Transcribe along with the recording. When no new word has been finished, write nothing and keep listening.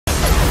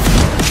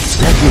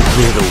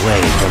Clear the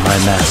way for my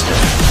master.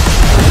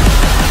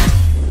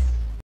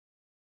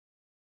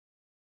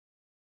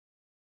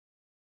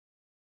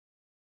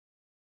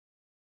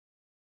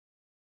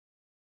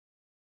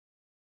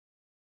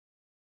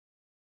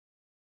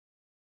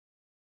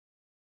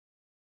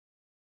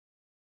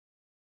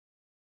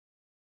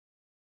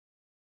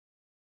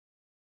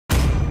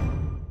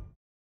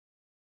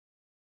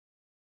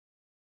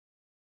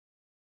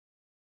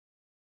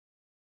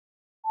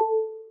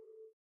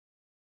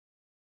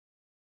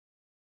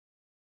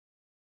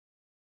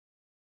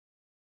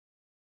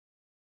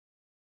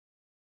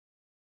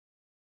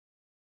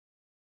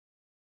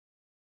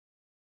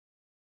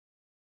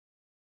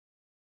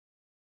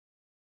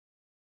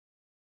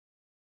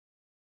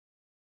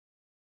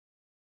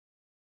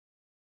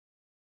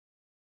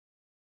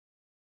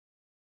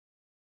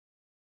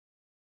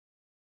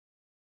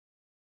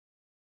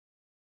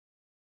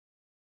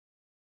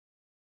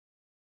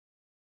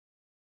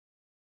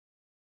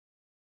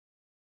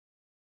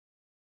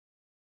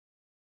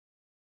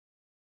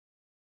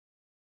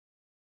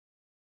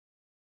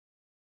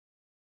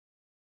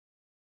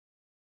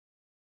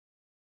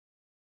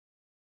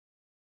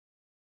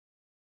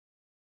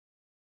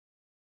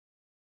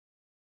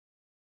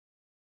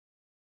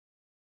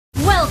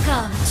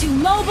 Welcome to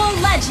Mobile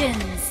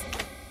Legends!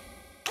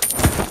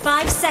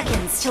 5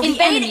 seconds till the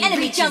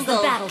enemy jungle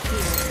the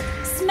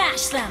battlefield.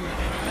 Smash them!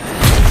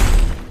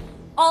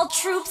 All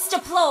troops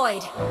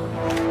deployed!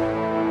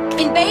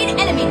 Invade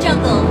enemy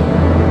jungle!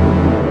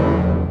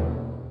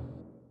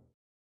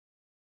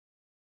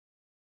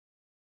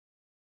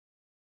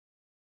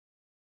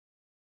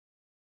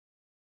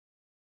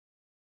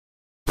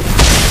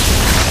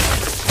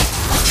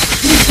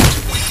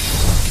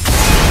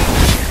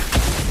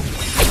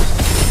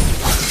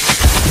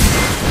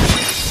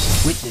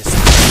 Witness the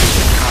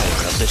power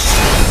of the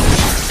shadow.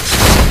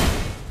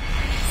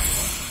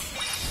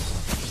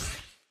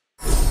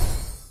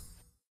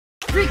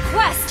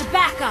 Request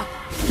backup!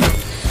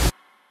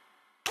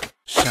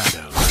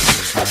 Shadow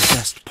is my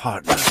best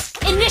partner.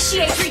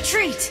 Initiate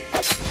retreat!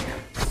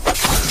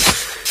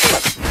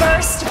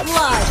 First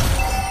blood!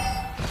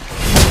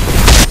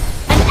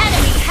 An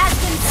enemy has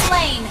been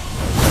slain!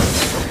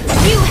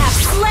 You have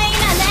slain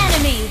an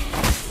enemy!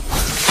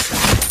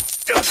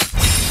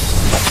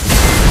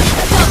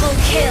 Double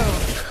kill!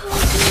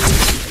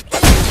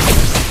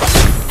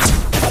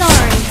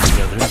 Sorry.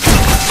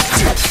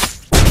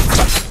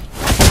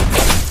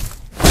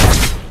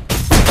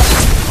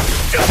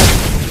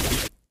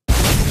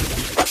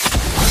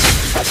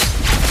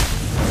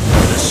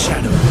 The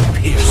shadow will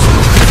pierce.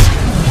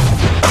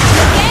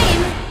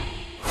 Game!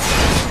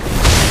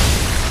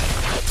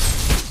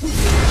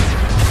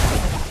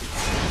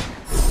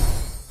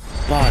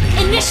 Body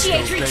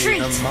Initiate must obey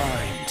retreat. the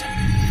mind.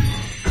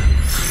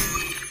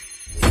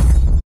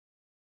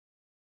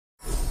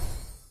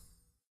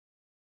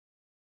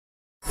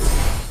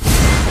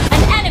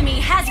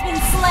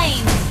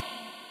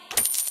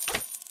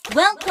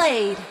 Well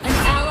played! An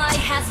ally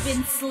has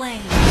been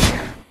slain.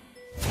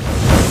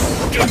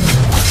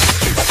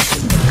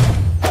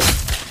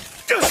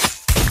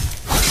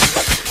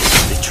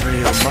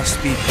 Betrayal must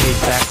be paid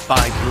back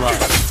by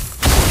blood.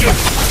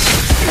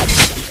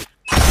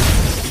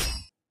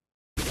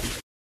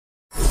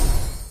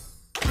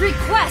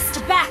 Request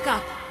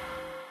backup!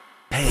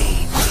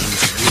 Pain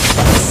means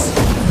weakness.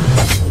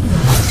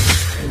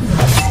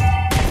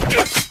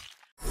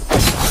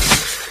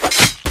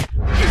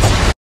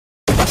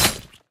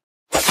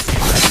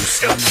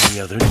 The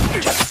other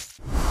ninja.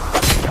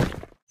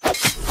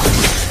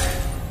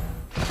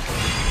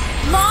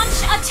 Launch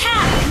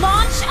attack!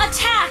 Launch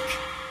attack!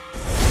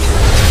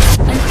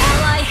 An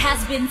ally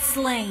has been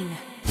slain.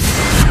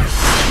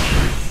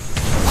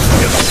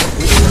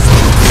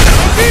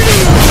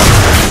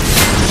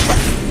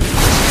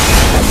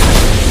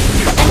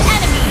 An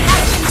enemy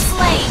has been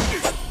slain.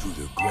 To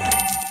the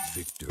grand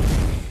victory.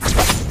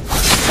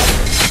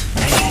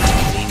 Pain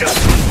means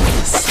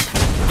weakness.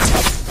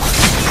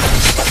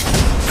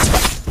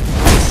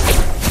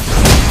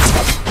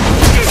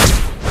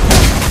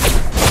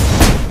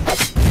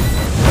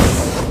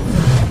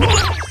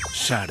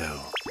 Shadow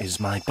is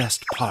my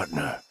best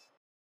partner.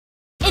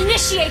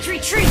 Initiate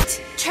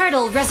retreat!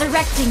 Turtle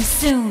resurrecting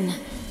soon.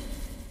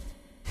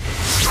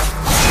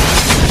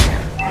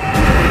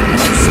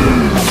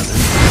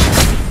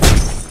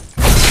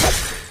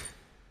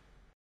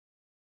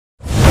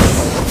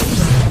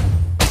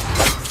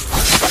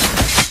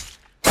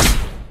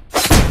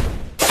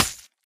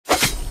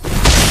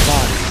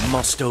 Body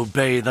must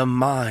obey the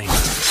mind.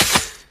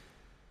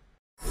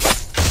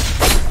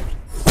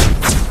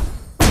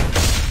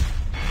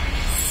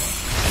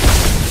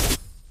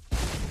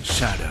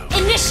 Shadow.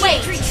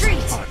 Initiate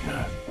retreat!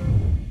 Partner.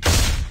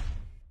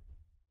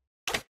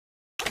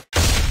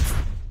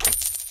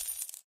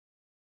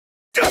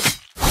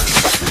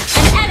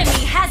 An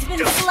enemy has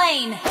been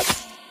slain!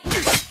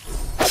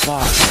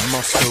 Body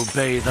must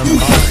obey the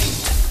mind.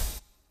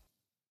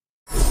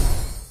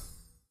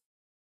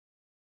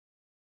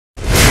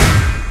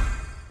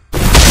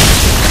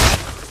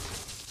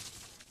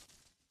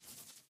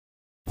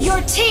 Your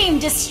Your team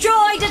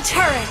destroyed a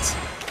turret!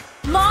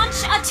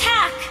 Launch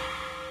attack!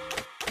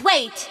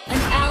 Wait! An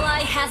ally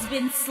has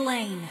been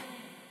slain.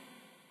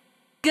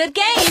 Good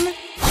game!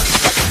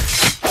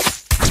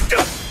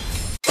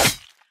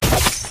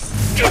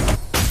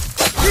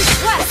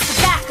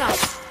 Request backup!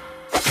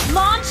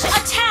 Launch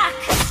attack!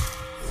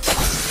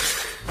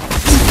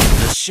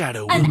 The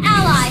shadow will An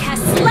ally has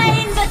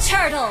slain the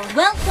turtle!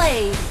 Well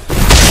played!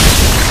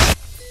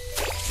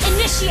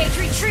 Initiate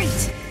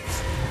retreat!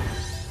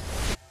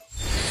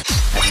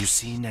 Have you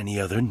seen any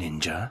other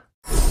ninja?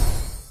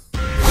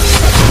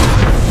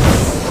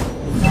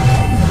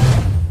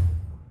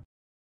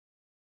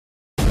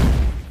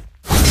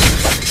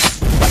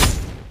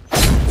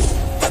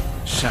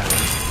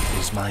 Shadow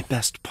is my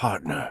best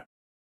partner.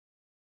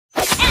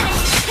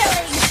 Enemy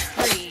killing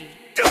spree!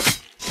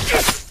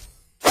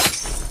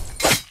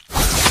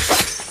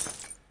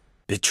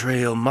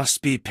 Betrayal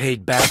must be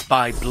paid back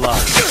by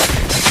blood.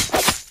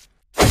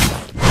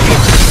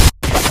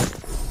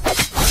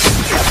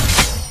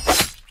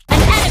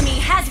 An enemy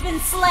has been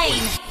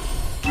slain!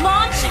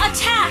 Launch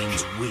attack!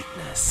 Means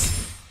weakness.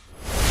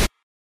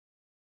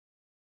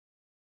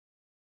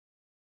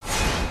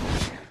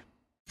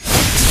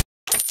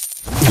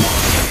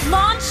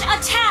 Launch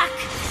attack!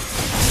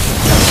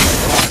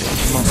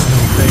 Must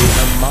obey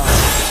the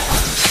mind.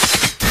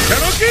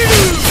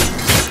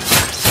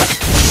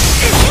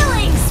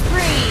 Killing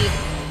spree!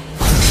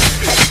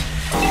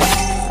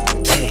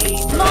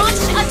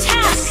 Launch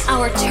attack!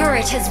 Our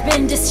turret has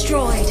been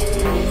destroyed.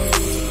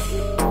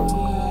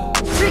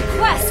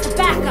 Request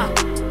backup!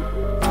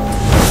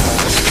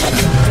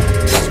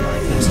 Is my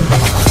best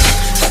partner.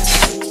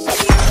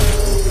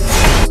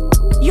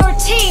 Your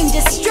team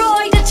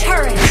destroyed a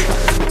turret!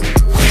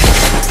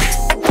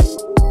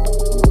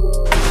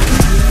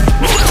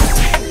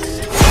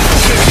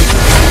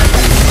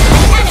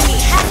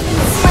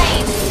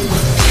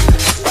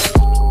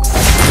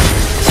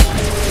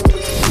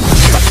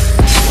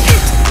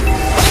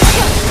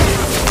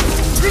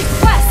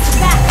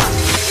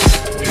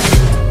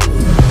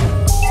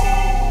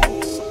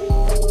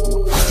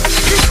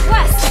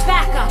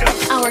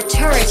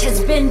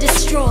 Has been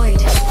destroyed.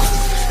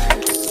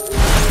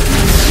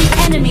 The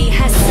enemy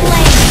has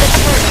slain the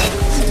turret.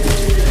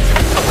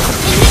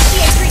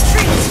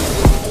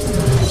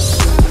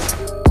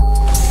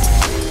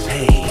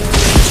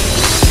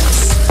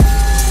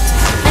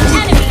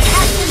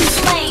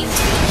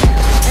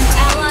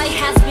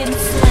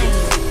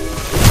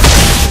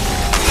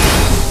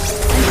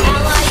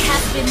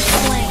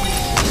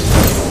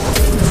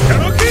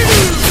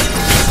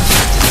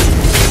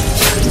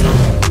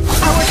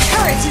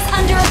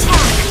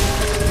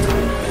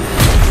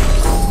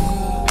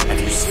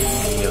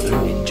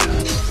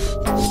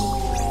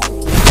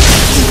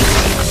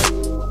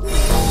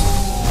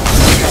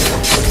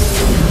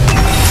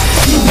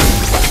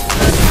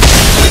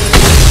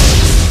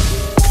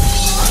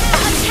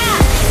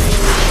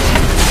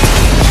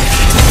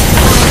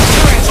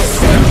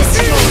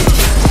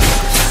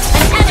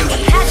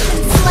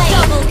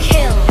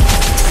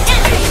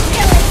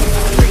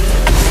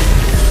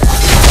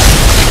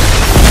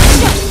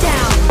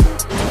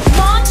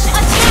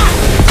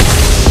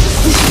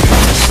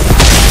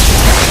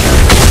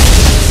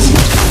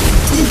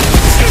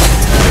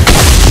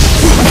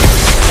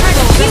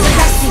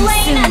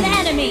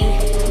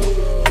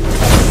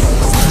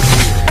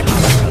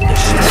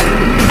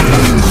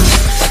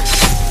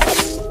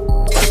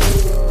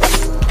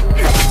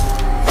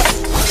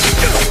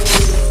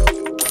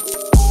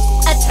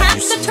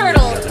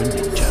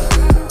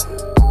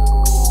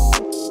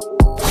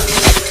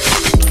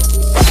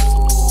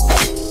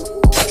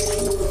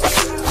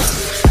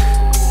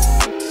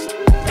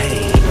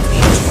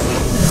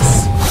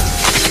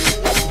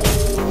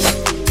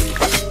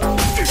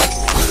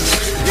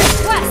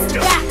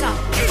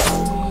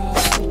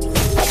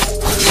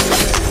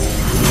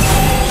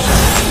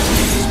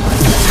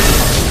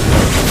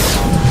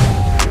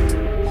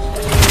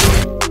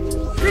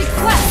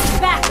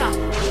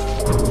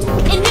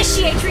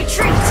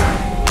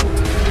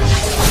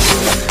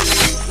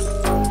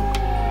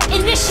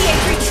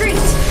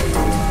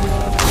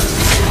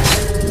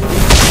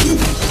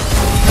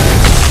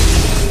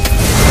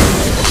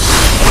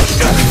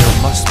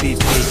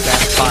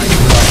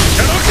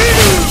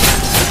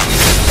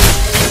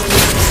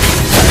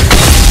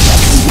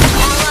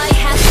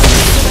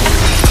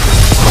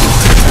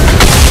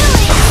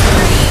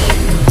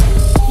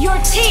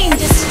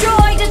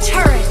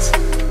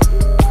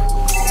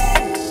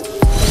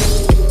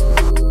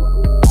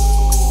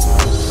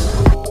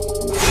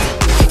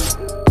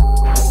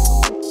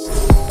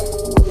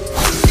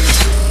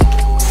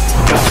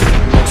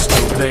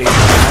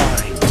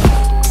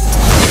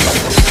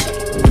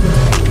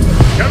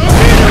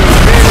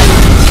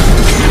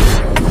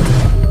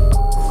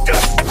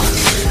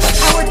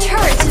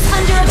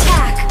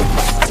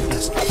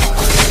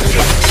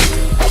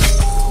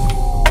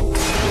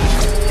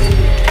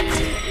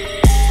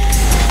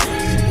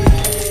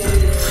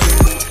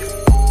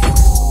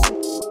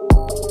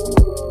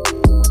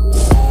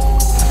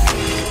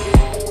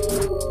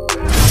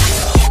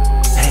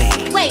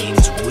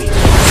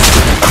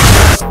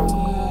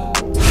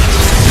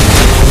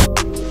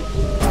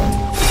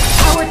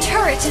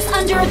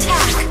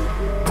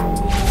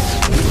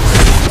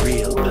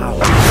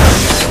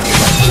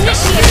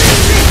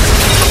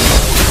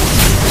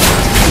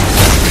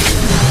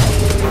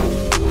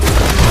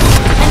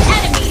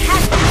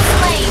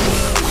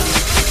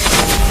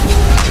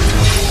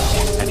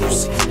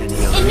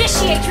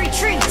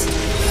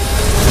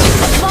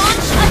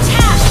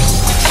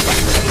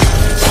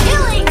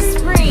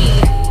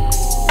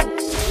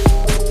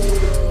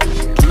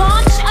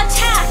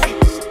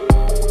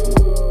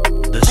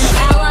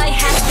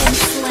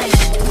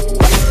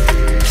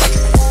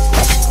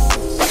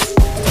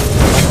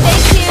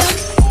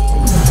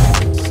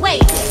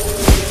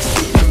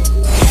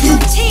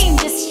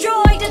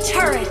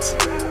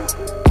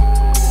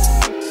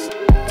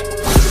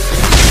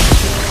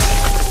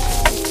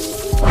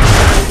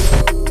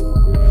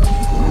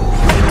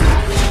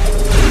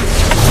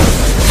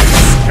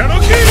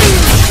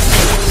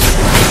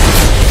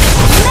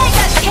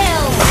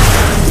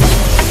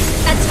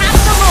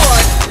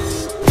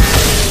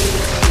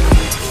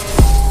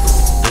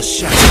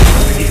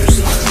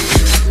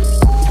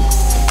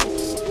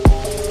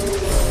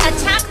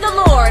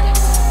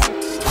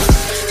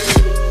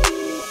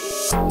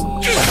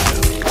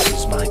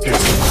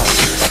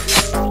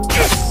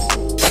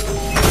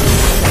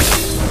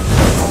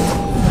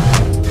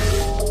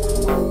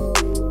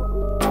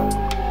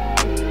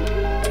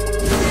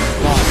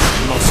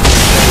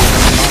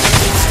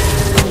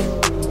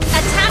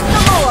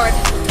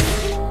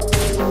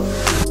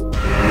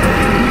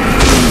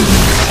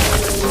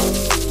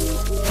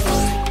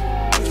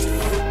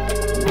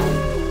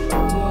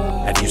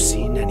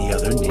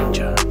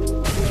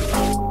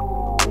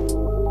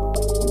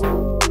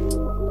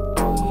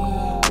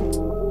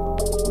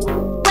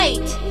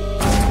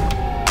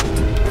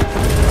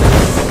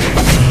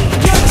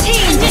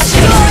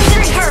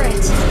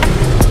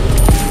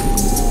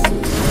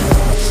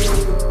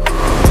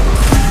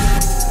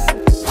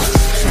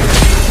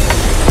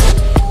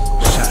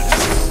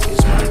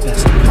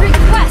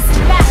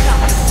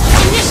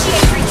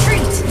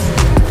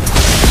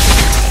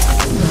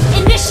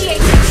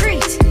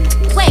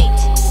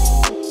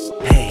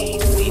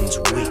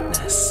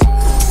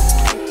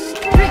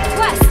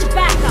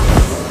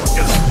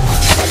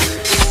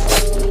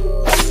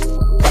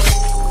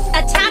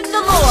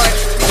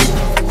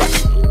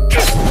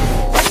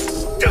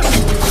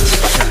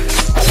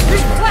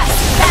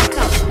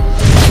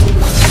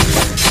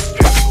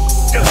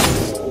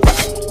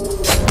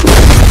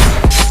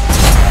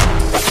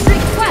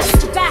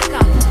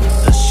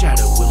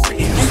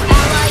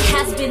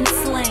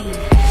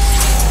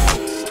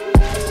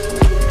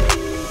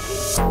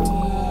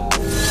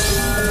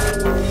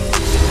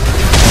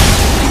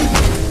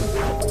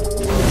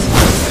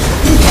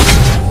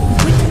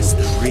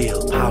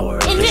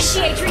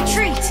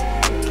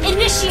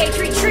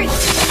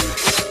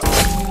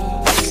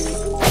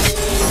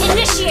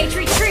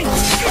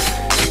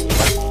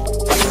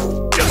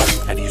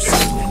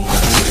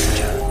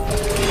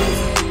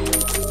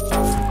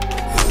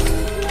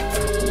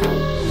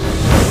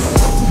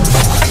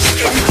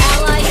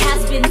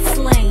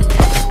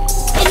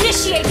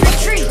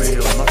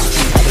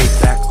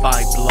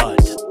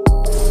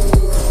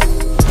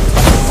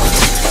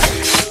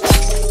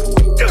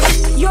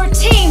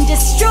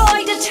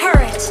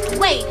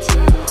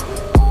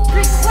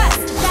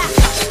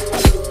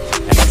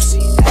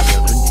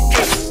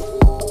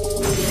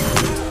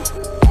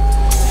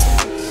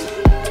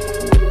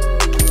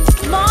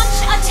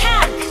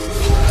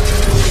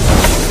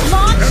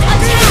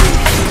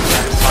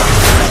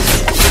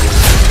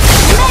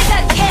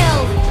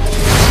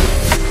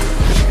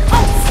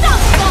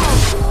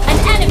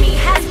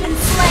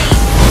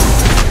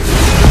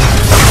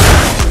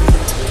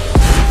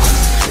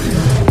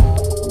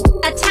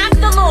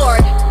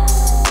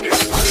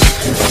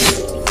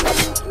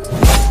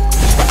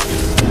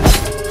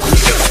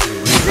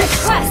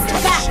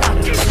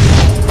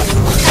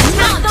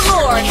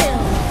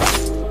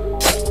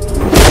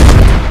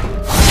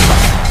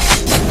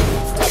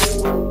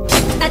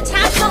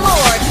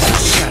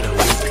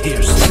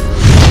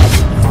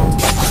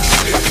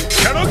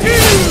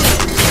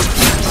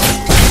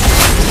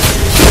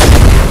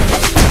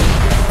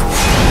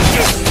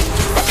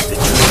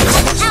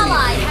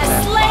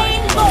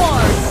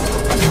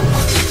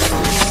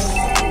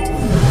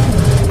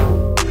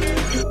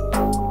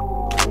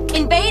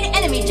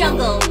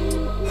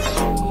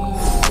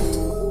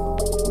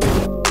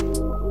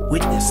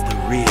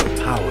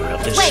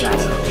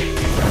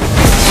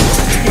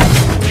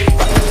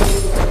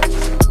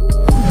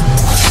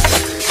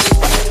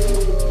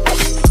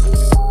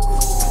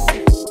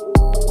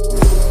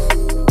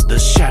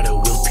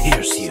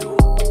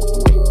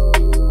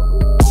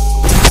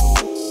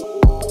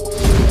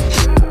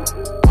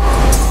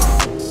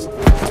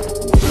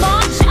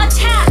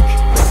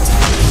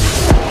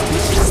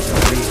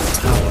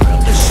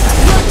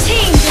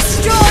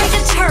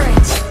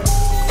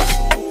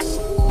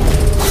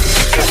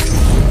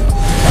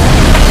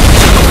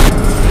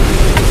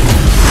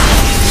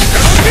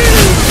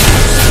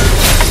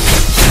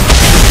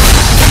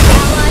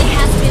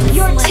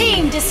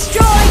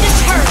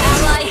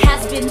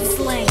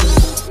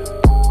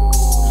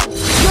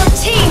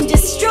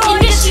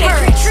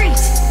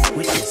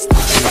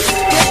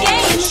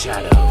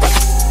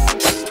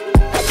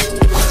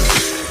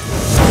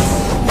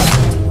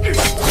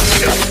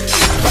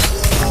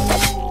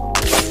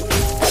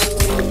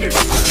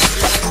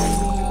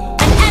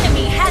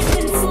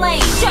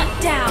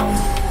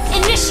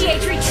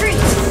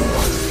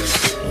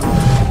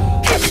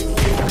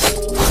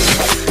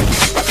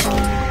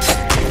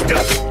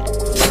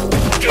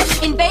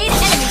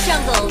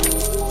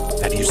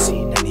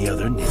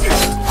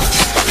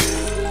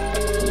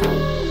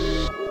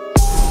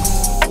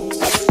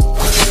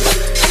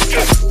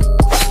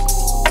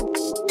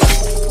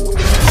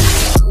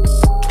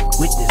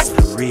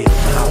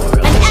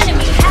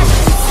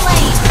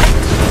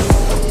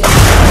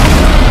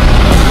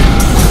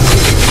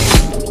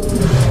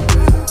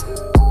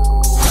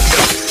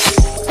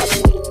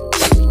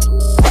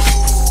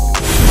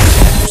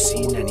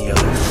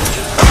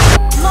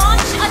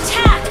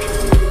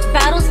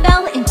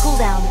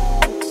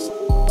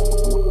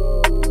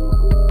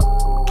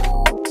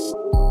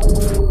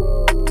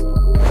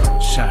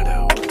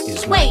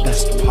 is my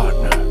best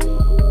partner.